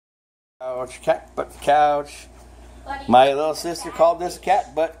Couch, cat butt couch. My little sister called this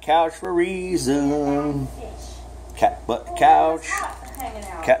cat butt couch for a reason. Cat butt couch.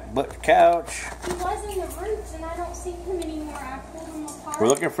 Cat butt couch. He was in the roots and I don't see him anymore. I pulled him apart. We're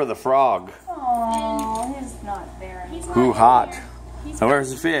looking for the frog. Oh, he's not there. He's not Who in hot? there. Now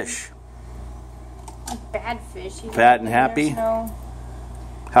where's the fish? A bad fish. He's Fat and happy? No,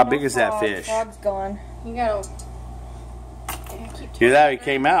 How big is that fish? Frog's gone. You gotta. Either that he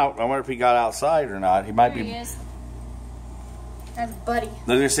came out. I wonder if he got outside or not. He might There be. he is. That's Buddy. I was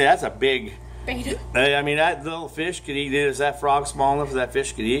gonna say that's a big. Beta. I mean, that little fish could eat it. Is that frog small enough that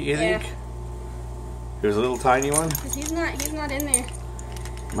fish could eat? You think? There's a little tiny one. Cause he's not in there.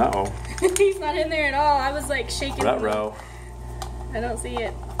 Uh oh. He's not in there at all. I was like shaking. Ruh-roh. I don't see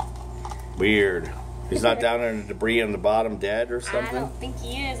it. Weird. He's not down there in the debris on the bottom dead or I something? don't think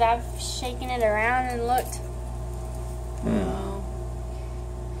he is. I've shaken it around and looked.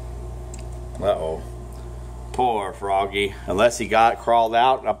 Uh-oh. Poor froggy. Unless he crawled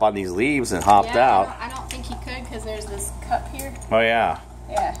out up on these leaves and hopped out. I don't think he could because there's this cup here. Oh, yeah.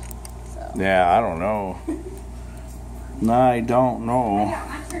 Yeah. So. Yeah, I don't know. I don't know.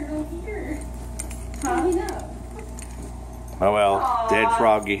 I turned over here. How do you know? Oh, well. Dead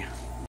froggy.